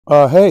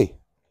Hey.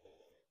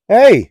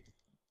 Hey.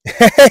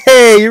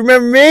 Hey, you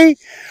remember me?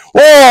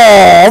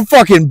 Oh, I'm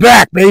fucking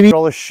back, baby. Look at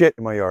all this shit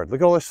in my yard.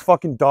 Look at all this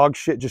fucking dog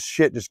shit,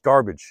 just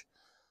garbage.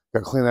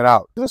 Gotta clean that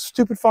out. This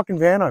stupid fucking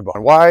van I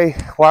bought. Why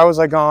was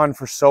I gone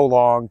for so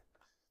long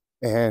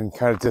and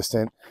kind of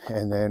distant?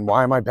 And then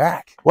why am I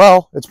back?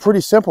 Well, it's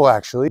pretty simple,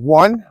 actually.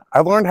 One,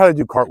 I learned how to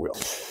do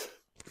cartwheels.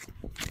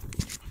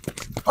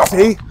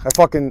 See? I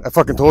fucking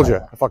told you.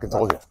 I fucking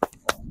told you.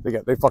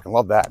 They fucking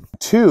love that.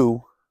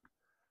 Two,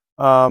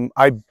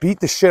 I beat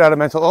the shit out of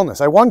mental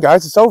illness. I won,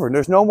 guys. It's over.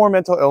 There's no more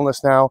mental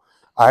illness now.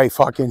 I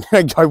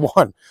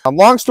won.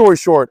 Long story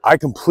short, I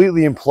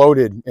completely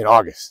imploded in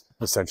August,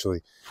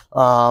 essentially,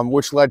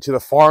 which led to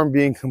the farm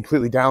being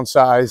completely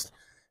downsized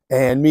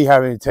and me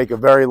having to take a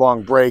very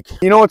long break.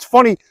 You know, it's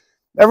funny.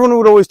 Everyone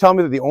would always tell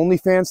me that the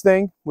OnlyFans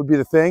thing would be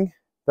the thing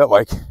that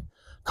like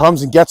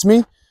comes and gets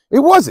me. It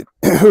wasn't.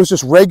 It was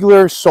just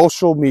regular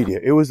social media.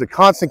 It was the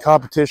constant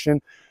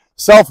competition,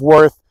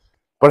 self-worth.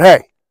 But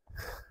hey,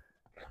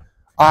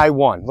 I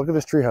won. Look at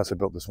this treehouse I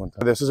built this one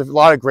time. There's a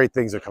lot of great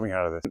things that are coming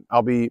out of this.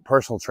 I'll be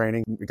personal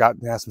training. We got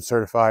NASM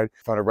certified.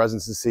 Found a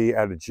residency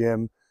at a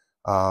gym.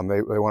 They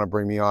want to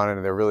bring me on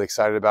and they're really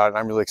excited about it. And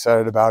I'm really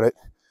excited about it.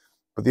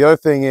 But the other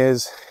thing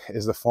is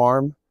the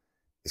farm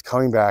is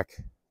coming back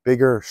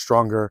bigger,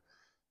 stronger,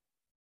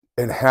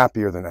 and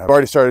happier than ever. I've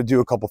already started to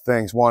do a couple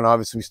things. One,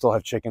 obviously we still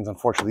have chickens.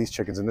 Unfortunately, these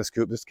chickens in this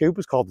coop. This coop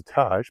is called the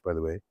Taj, by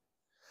the way.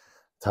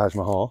 Taj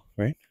Mahal,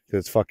 right?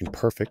 Because it's fucking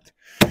perfect.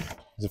 It's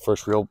the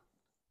first real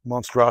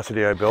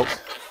monstrosity I built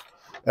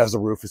as the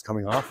roof is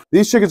coming off.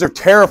 These chickens are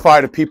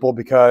terrified of people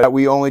because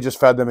we only just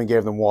fed them and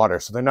gave them water.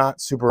 So they're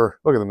not super,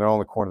 look at them, they're all in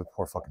the corner of the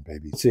poor fucking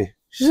baby. Let's see.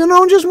 She said,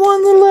 no, just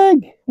one little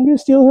egg. I'm gonna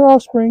steal her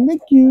offspring.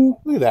 Thank you.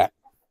 Look at that.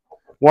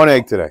 One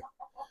egg today.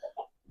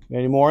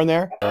 Any more in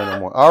there? No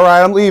more. All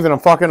right, I'm leaving. I'm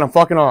fucking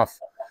off.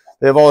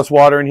 They have all this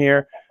water in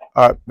here.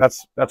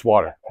 That's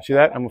water. See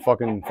that? I'm a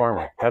fucking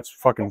farmer. That's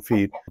fucking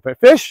feed. But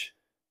fish?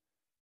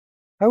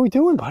 How are we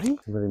doing, buddy?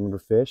 Everybody remember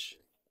Fish?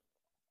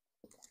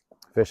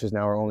 Fish is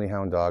now our only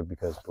hound dog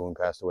because Boone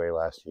passed away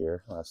last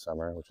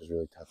summer, which was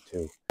really tough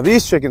too.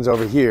 These chickens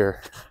over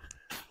here,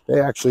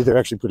 they're actually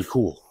pretty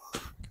cool.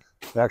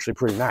 They're actually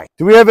pretty nice.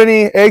 Do we have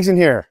any eggs in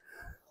here,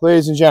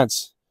 ladies and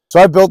gents?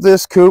 So I built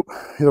this coop.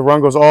 The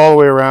run goes all the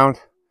way around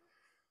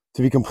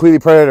to be completely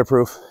predator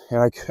proof.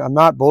 And I'm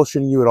not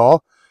bullshitting you at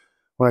all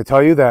when I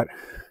tell you that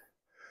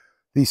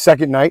the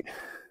second night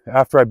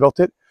after I built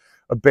it,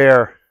 a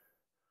bear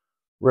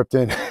ripped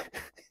in.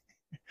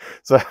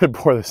 So I had to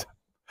pour this.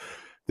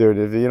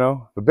 Dude, you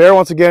know, the bear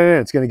wants to get in,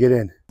 it's going to get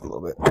in a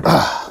little bit.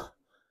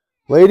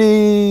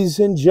 Ladies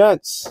and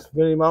gents,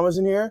 got any mamas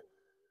in here?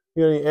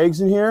 You got any eggs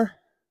in here?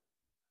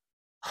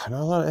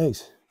 Not a lot of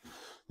eggs.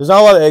 There's not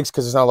a lot of eggs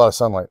because there's not a lot of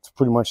sunlight. It's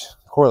pretty much,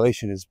 the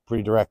correlation is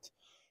pretty direct.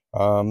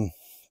 So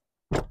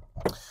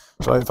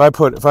if I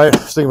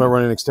was thinking about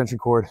running an extension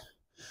cord,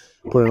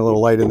 putting a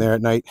little light in there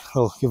at night,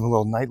 give them a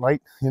little night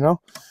light, you know,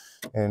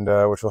 and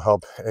which will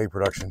help egg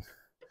production.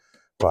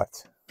 But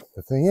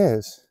the thing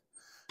is,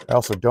 I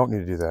also don't need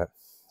to do that,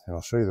 and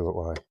I'll show you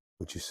why.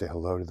 Would you say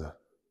hello to the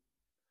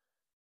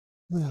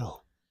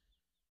little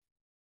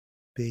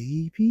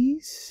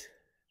babies?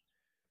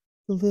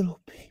 The little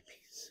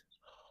babies.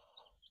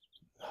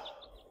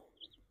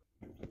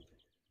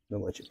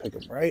 Don't let you pick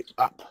them right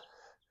up.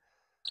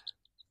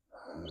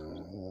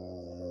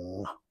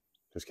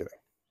 Just kidding.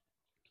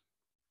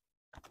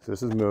 So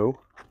this is Moo.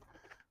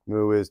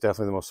 Moo is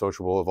definitely the most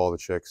sociable of all the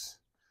chicks.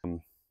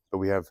 But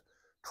we have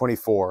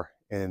 24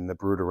 in the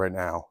brooder right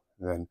now.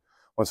 And then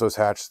once those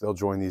hatch, they'll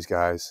join these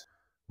guys.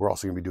 We're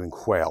also going to be doing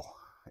quail.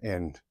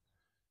 And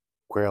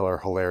quail are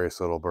hilarious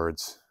little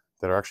birds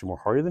that are actually more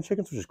hardy than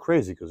chickens, which is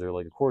crazy because they're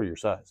like a quarter your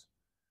size.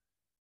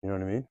 You know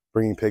what I mean?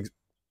 Bringing pigs.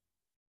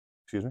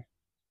 Excuse me?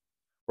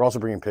 We're also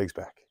bringing pigs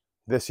back.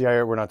 This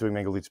year, we're not doing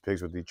Mangalitsa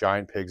pigs with the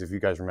giant pigs. If you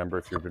guys remember,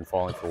 if you've been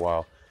following for a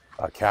while,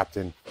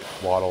 Captain,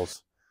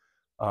 Waddles,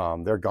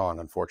 they're gone,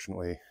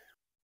 unfortunately.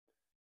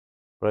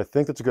 But I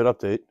think that's a good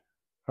update.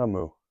 Huh,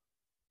 Moo?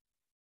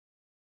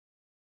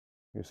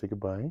 You say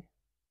goodbye?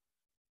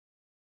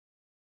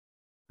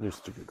 You're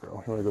such a good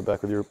girl. You want to go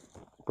back with your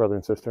brother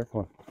and sister?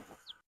 Come on.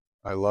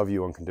 I love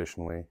you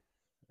unconditionally.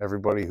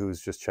 Everybody who's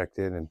just checked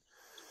in, and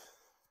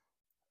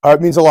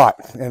it means a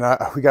lot. And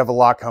we have a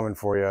lot coming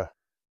for you.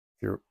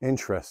 If you're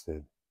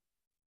interested,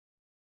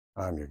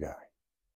 I'm your guy.